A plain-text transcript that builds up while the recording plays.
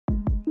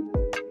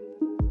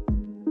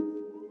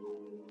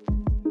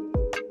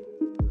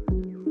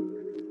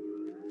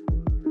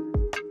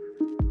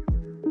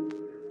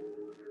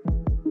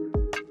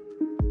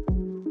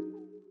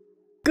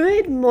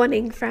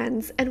morning,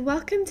 friends, and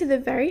welcome to the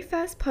very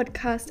first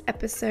podcast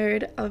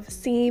episode of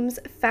Seams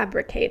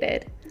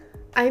Fabricated.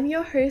 I'm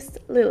your host,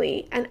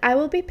 Lily, and I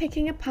will be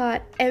picking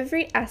apart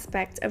every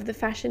aspect of the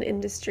fashion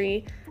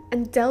industry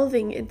and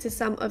delving into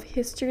some of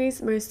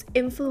history's most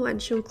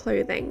influential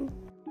clothing.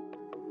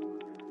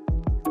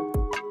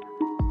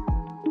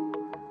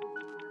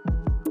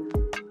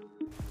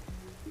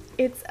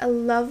 It's a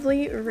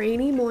lovely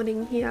rainy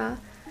morning here,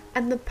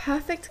 and the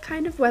perfect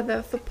kind of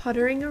weather for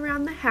pottering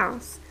around the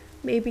house,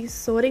 maybe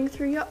sorting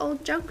through your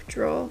old junk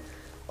drawer,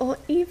 or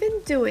even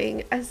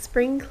doing a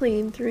spring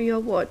clean through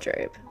your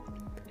wardrobe.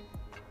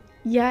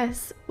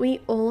 Yes, we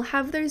all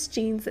have those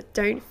jeans that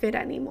don't fit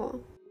anymore.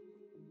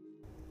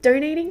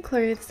 Donating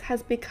clothes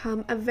has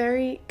become a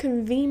very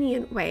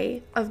convenient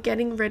way of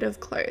getting rid of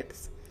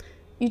clothes.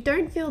 You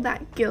don't feel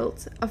that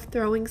guilt of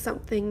throwing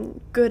something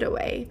good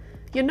away.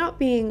 You're not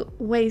being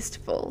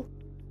wasteful.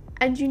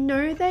 And you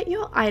know that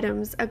your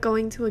items are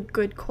going to a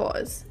good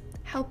cause,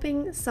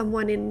 helping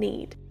someone in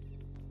need.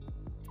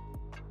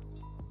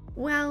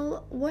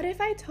 Well, what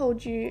if I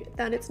told you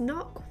that it's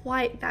not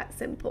quite that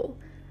simple,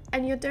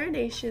 and your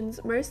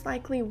donations most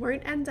likely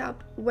won't end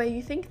up where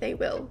you think they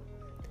will?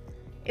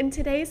 In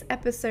today's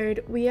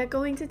episode, we are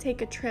going to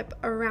take a trip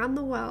around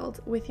the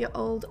world with your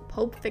old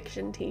Pulp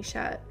Fiction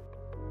t-shirt.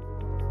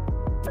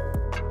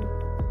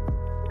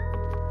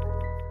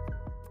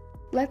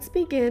 Let's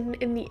begin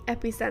in the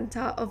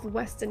epicenter of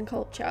Western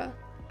culture,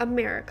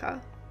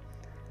 America.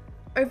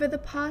 Over the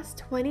past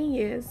 20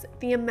 years,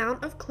 the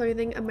amount of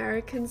clothing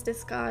Americans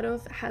discard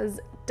of has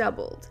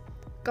doubled,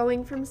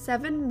 going from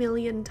 7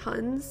 million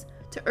tons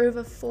to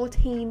over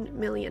 14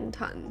 million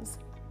tons,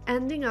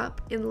 ending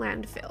up in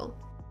landfill.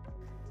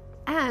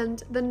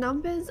 And the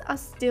numbers are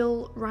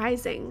still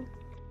rising.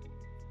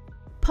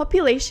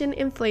 Population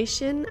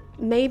inflation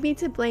may be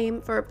to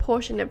blame for a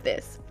portion of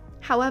this.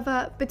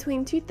 However,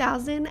 between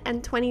 2000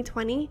 and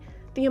 2020,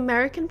 the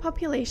American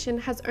population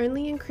has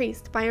only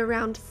increased by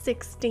around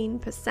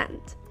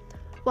 16%,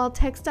 while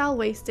textile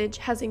wastage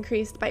has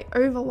increased by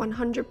over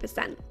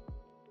 100%,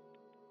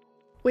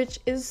 which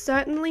is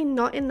certainly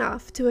not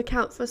enough to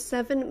account for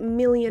 7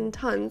 million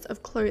tons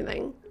of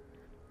clothing.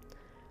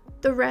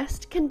 The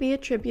rest can be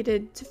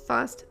attributed to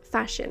fast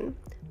fashion,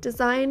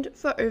 designed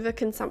for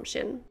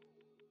overconsumption.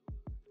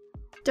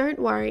 Don't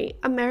worry,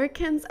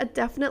 Americans are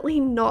definitely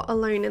not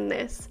alone in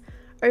this.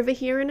 Over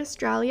here in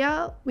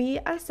Australia, we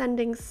are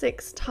sending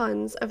 6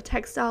 tons of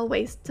textile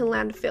waste to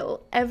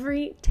landfill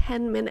every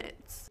 10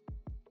 minutes.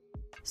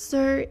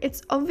 So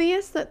it's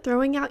obvious that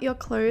throwing out your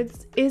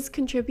clothes is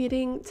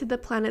contributing to the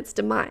planet's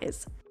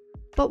demise.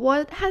 But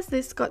what has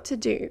this got to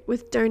do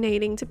with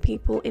donating to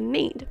people in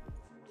need?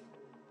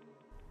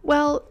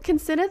 Well,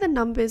 consider the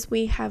numbers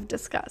we have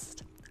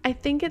discussed. I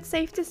think it's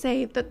safe to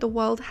say that the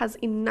world has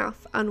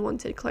enough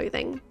unwanted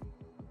clothing.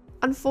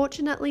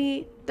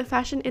 Unfortunately, the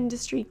fashion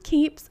industry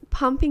keeps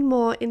pumping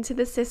more into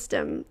the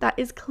system that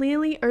is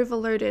clearly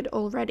overloaded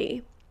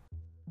already.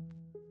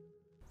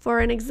 For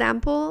an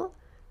example,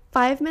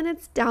 5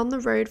 minutes down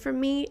the road from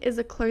me is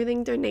a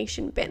clothing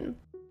donation bin.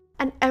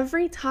 And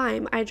every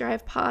time I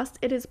drive past,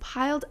 it is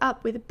piled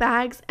up with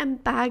bags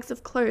and bags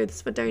of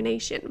clothes for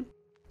donation.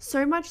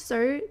 So much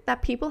so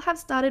that people have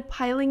started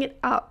piling it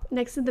up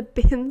next to the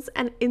bins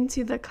and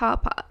into the car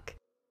park.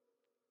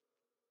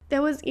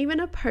 There was even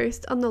a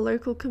post on the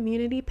local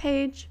community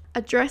page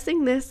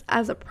addressing this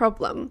as a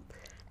problem.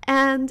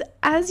 And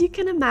as you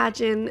can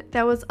imagine,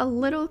 there was a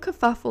little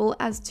kerfuffle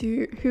as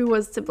to who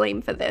was to blame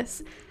for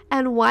this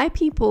and why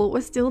people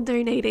were still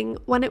donating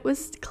when it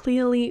was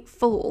clearly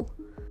full.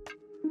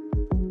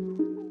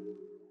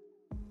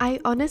 I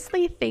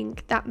honestly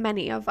think that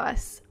many of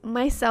us,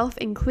 myself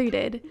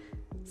included,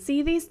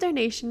 see these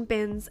donation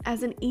bins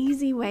as an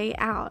easy way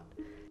out.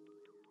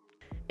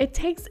 It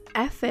takes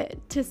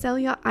effort to sell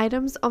your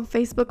items on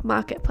Facebook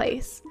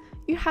Marketplace.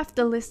 You have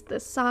to list the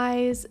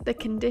size, the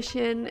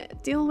condition,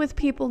 deal with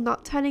people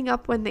not turning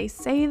up when they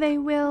say they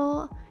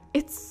will.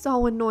 It's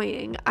so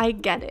annoying, I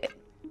get it.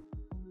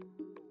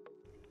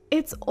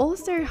 It's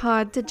also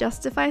hard to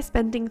justify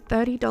spending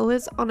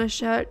 $30 on a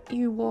shirt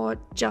you wore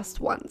just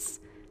once,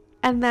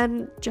 and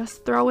then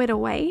just throw it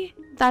away.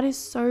 That is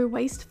so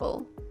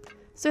wasteful.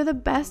 So the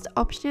best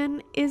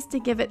option is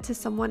to give it to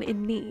someone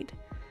in need.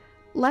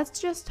 Let's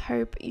just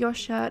hope your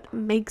shirt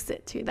makes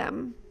it to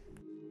them.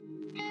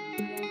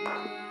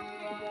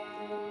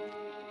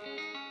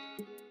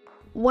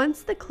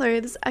 Once the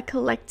clothes are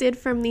collected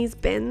from these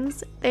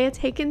bins, they are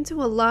taken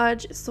to a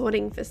large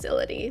sorting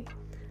facility.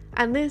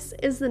 And this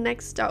is the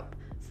next stop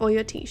for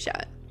your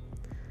t-shirt.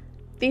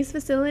 These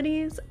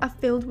facilities are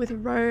filled with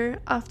row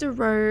after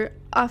row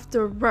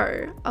after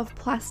row of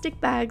plastic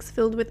bags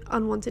filled with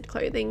unwanted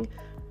clothing.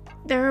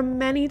 There are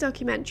many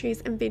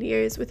documentaries and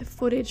videos with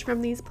footage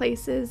from these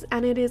places,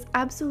 and it is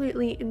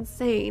absolutely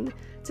insane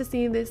to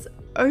see this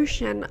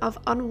ocean of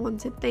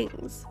unwanted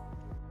things.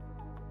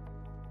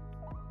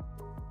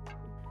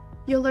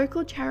 Your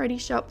local charity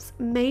shops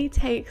may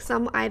take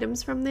some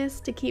items from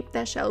this to keep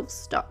their shelves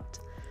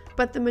stocked,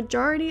 but the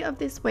majority of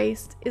this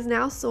waste is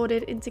now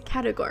sorted into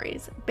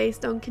categories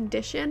based on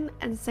condition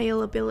and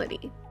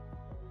saleability.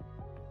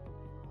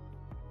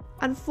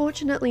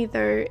 Unfortunately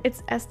though,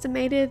 it's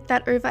estimated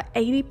that over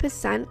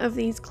 80% of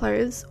these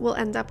clothes will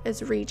end up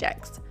as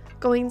rejects,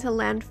 going to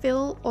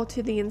landfill or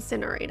to the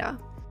incinerator.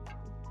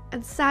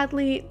 And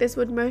sadly, this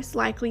would most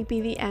likely be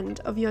the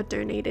end of your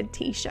donated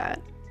t-shirt.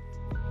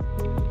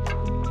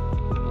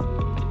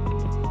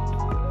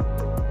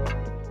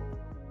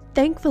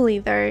 Thankfully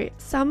though,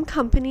 some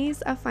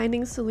companies are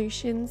finding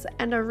solutions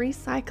and are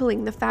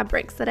recycling the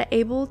fabrics that are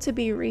able to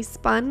be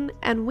respun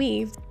and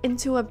weaved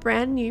into a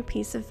brand new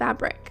piece of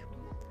fabric.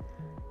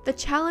 The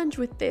challenge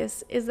with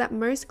this is that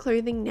most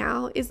clothing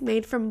now is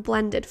made from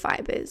blended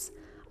fibers,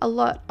 a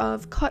lot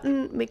of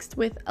cotton mixed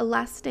with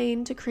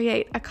elastane to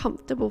create a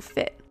comfortable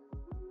fit.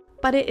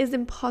 But it is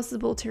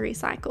impossible to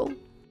recycle.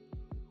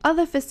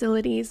 Other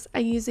facilities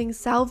are using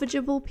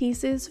salvageable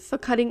pieces for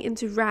cutting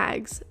into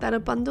rags that are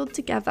bundled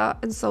together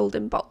and sold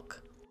in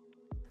bulk.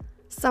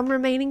 Some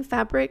remaining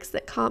fabrics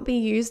that can't be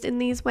used in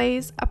these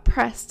ways are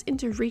pressed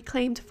into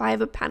reclaimed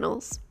fiber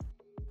panels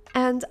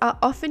and are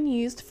often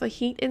used for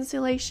heat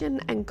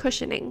insulation and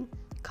cushioning,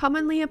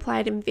 commonly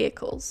applied in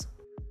vehicles.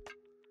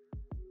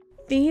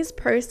 These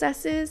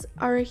processes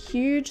are a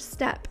huge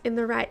step in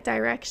the right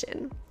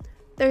direction,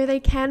 though they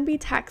can be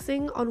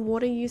taxing on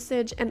water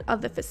usage and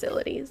other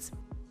facilities.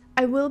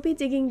 I will be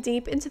digging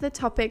deep into the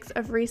topics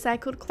of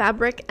recycled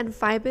fabric and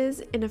fibers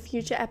in a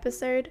future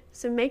episode,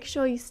 so make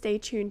sure you stay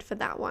tuned for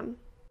that one.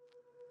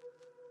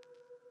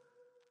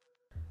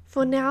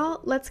 For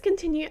now, let's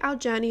continue our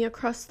journey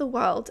across the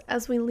world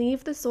as we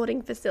leave the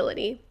sorting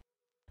facility.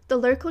 The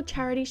local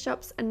charity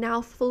shops are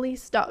now fully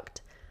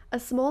stocked, a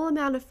small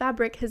amount of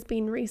fabric has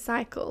been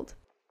recycled,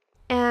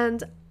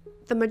 and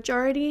the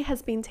majority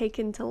has been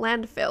taken to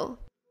landfill.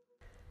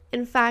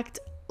 In fact,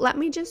 let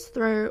me just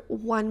throw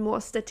one more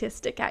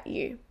statistic at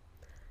you.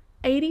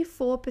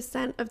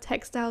 84% of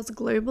textiles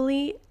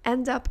globally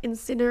end up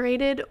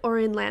incinerated or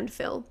in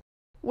landfill,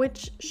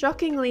 which,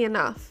 shockingly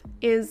enough,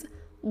 is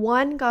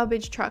one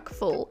garbage truck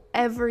full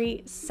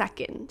every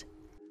second.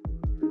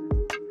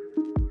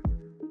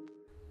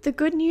 The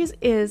good news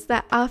is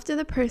that after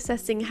the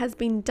processing has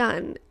been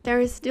done, there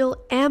is still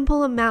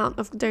ample amount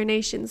of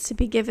donations to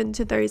be given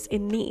to those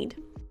in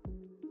need.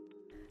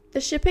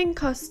 The shipping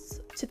costs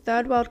to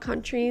third world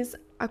countries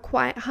are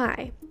quite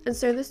high, and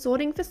so the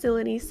sorting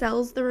facility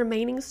sells the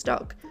remaining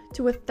stock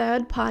to a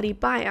third-party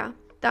buyer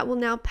that will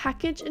now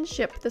package and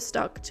ship the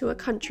stock to a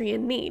country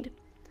in need.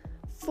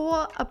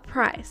 For a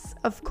price,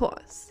 of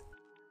course.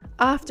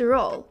 After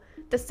all,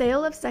 the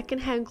sale of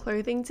secondhand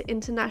clothing to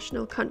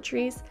international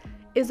countries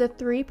is a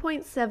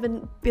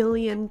 $3.7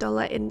 billion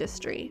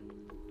industry.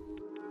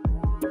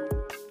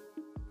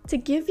 To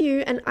give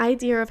you an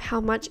idea of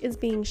how much is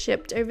being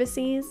shipped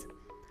overseas,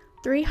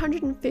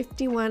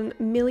 351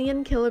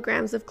 million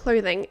kilograms of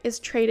clothing is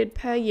traded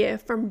per year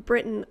from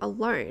Britain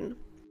alone.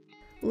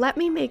 Let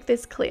me make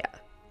this clear.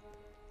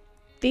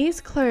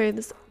 These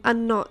clothes are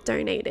not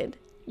donated,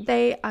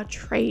 they are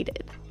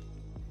traded.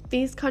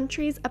 These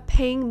countries are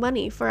paying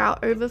money for our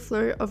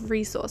overflow of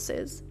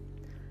resources.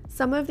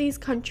 Some of these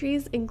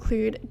countries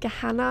include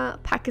Ghana,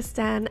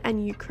 Pakistan,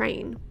 and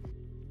Ukraine.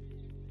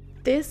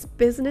 This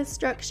business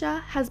structure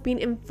has been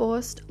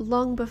enforced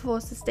long before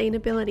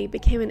sustainability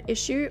became an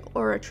issue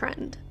or a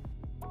trend.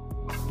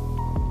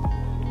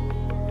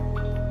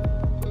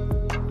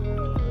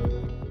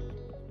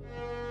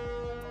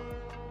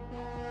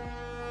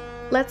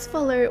 Let's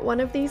follow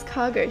one of these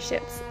cargo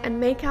ships and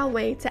make our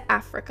way to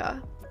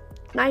Africa,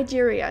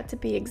 Nigeria to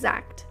be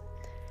exact.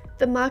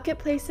 The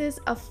marketplaces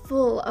are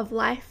full of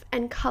life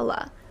and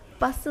colour,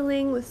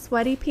 bustling with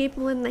sweaty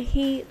people in the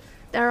heat.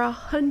 There are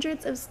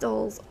hundreds of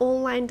stalls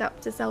all lined up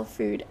to sell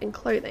food and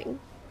clothing.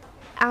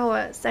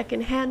 Our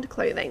second-hand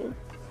clothing.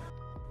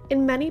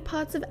 In many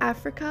parts of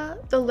Africa,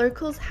 the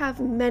locals have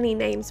many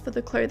names for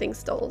the clothing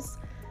stalls.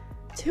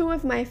 Two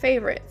of my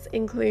favourites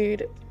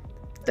include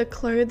the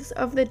Clothes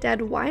of the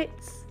Dead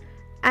Whites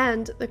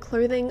and the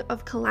Clothing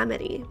of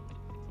Calamity.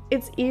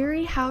 It's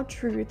eerie how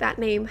true that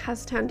name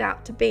has turned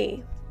out to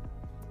be.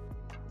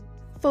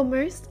 For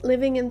most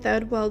living in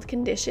third world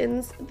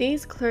conditions,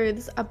 these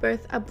clothes are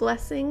both a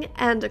blessing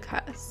and a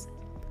curse.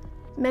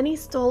 Many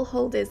stall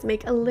holders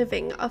make a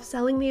living off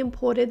selling the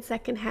imported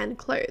second-hand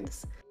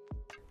clothes.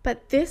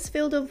 But this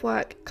field of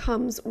work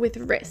comes with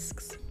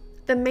risks.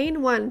 The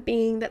main one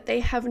being that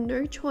they have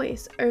no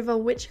choice over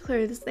which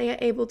clothes they are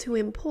able to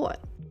import.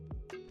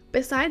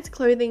 Besides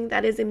clothing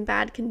that is in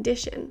bad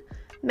condition,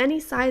 many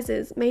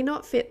sizes may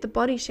not fit the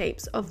body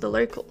shapes of the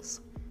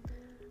locals.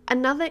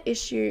 Another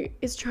issue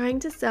is trying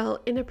to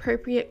sell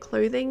inappropriate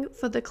clothing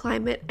for the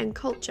climate and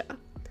culture.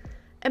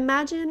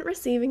 Imagine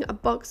receiving a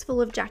box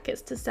full of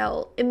jackets to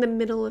sell in the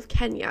middle of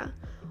Kenya,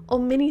 or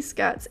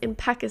miniskirts in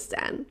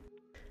Pakistan.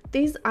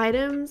 These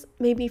items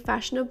may be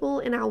fashionable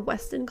in our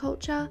Western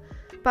culture,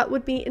 but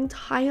would be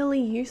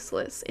entirely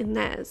useless in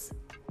theirs.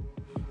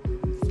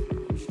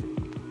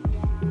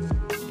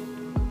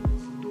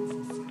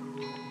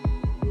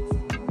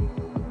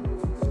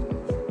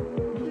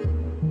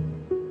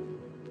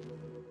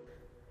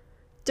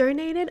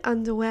 Donated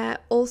underwear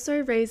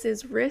also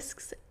raises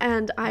risks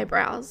and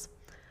eyebrows.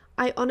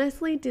 I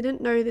honestly didn't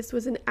know this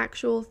was an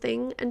actual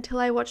thing until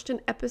I watched an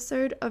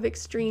episode of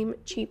Extreme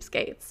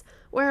Cheapskates,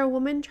 where a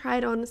woman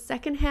tried on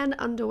secondhand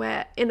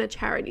underwear in a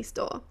charity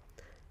store.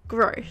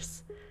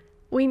 Gross.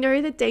 We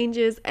know the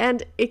dangers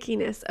and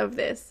ickiness of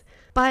this,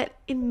 but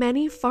in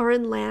many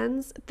foreign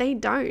lands, they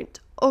don't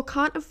or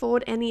can't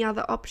afford any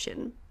other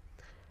option.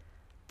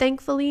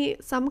 Thankfully,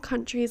 some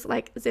countries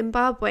like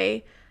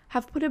Zimbabwe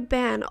have put a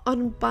ban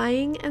on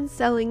buying and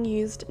selling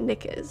used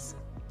knickers.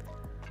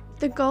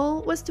 The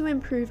goal was to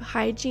improve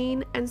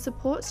hygiene and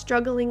support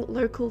struggling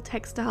local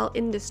textile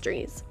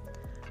industries.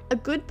 A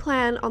good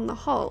plan on the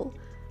whole,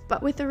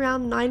 but with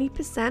around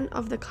 90%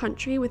 of the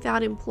country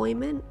without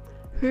employment,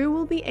 who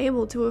will be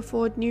able to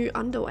afford new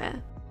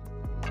underwear?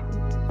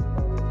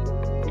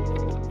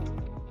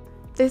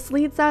 This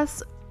leads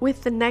us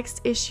with the next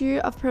issue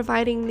of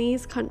providing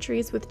these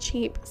countries with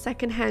cheap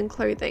secondhand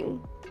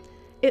clothing.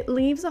 It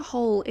leaves a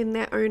hole in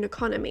their own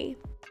economy.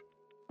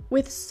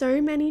 With so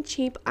many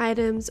cheap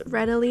items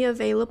readily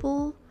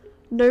available,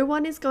 no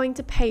one is going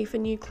to pay for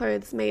new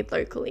clothes made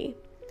locally.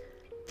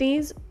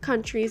 These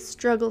countries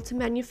struggle to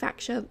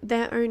manufacture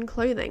their own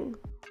clothing.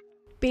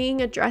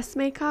 Being a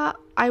dressmaker,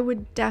 I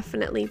would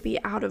definitely be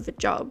out of a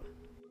job.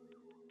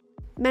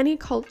 Many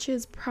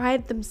cultures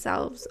pride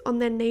themselves on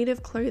their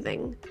native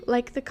clothing,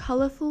 like the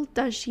colourful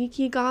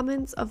dashiki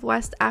garments of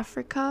West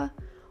Africa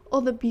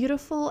or the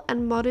beautiful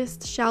and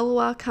modest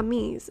shalwar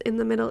kameez in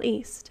the Middle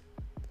East.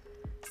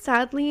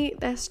 Sadly,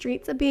 their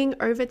streets are being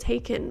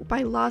overtaken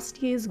by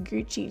last year's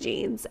Gucci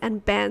jeans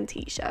and band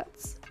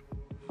t-shirts.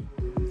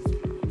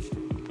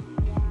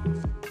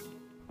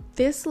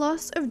 This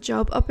loss of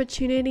job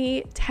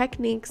opportunity,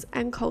 techniques,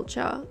 and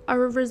culture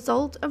are a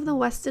result of the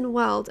Western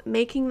world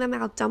making them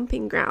our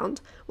dumping ground,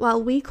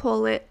 while we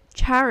call it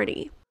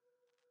charity.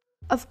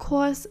 Of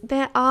course,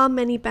 there are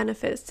many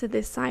benefits to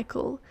this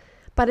cycle,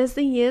 but as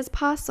the years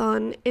pass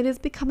on, it is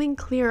becoming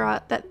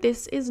clearer that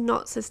this is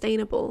not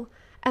sustainable,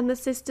 and the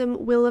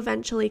system will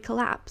eventually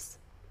collapse.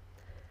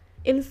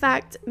 In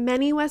fact,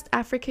 many West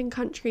African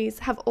countries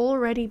have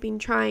already been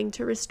trying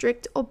to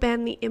restrict or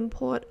ban the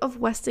import of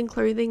Western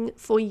clothing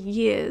for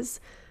years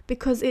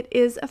because it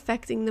is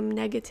affecting them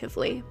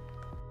negatively.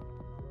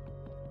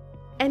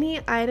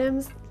 Any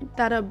items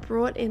that are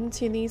brought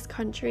into these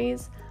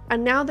countries are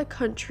now the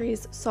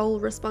country's sole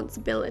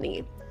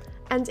responsibility,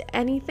 and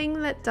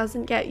anything that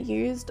doesn't get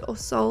used or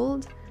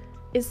sold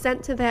is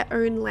sent to their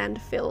own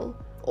landfill,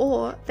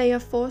 or they are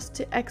forced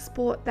to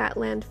export that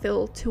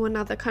landfill to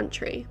another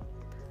country.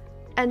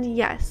 And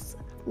yes,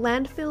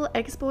 landfill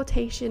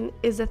exportation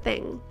is a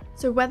thing,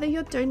 so whether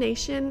your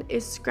donation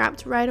is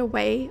scrapped right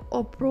away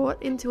or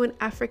brought into an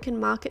African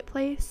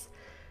marketplace,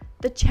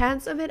 the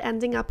chance of it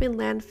ending up in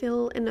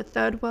landfill in a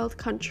third world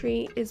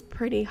country is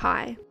pretty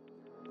high.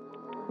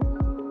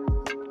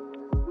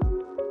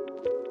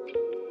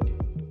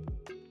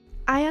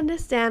 I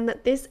understand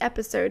that this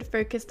episode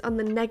focused on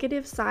the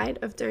negative side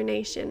of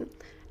donation,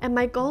 and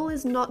my goal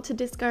is not to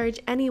discourage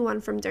anyone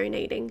from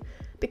donating,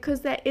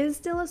 because there is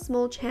still a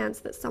small chance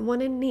that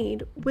someone in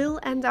need will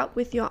end up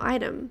with your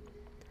item.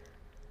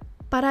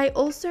 But I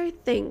also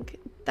think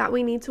that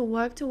we need to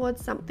work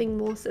towards something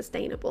more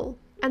sustainable,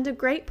 and a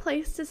great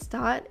place to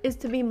start is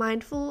to be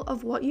mindful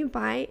of what you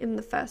buy in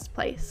the first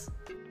place.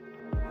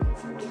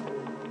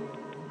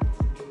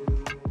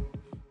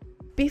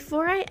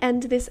 Before I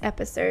end this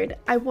episode,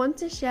 I want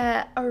to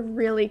share a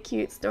really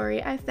cute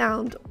story I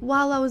found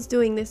while I was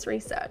doing this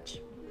research.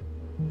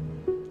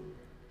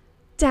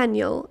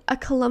 Daniel, a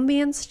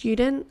Colombian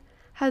student,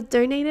 has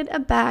donated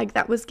a bag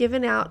that was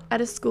given out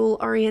at a school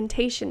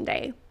orientation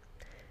day.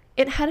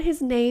 It had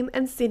his name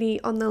and city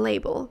on the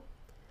label.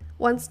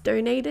 Once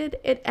donated,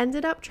 it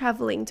ended up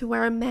traveling to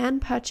where a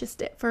man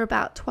purchased it for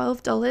about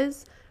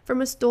 $12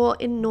 from a store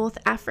in North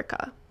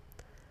Africa.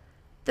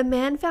 The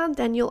man found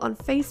Daniel on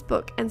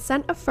Facebook and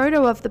sent a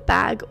photo of the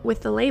bag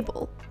with the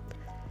label.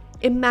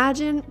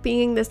 Imagine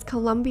being this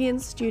Colombian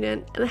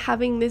student and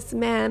having this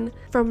man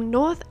from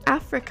North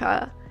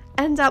Africa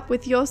end up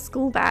with your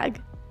school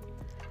bag.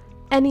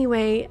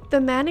 Anyway,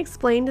 the man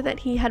explained that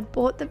he had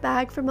bought the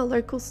bag from a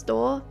local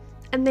store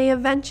and they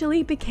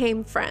eventually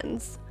became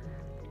friends.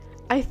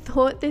 I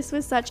thought this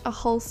was such a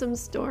wholesome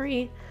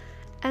story,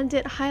 and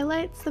it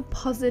highlights the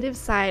positive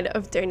side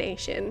of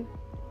donation.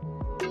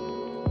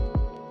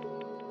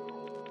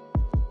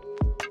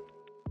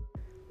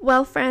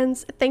 Well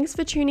friends, thanks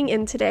for tuning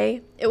in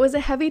today. It was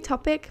a heavy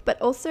topic,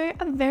 but also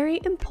a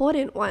very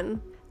important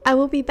one. I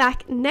will be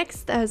back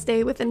next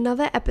Thursday with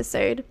another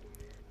episode.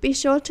 Be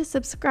sure to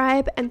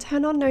subscribe and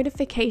turn on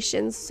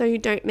notifications so you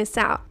don't miss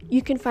out.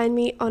 You can find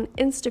me on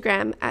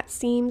Instagram at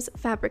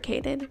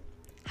SeamsFabricated.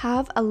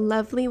 Have a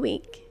lovely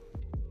week.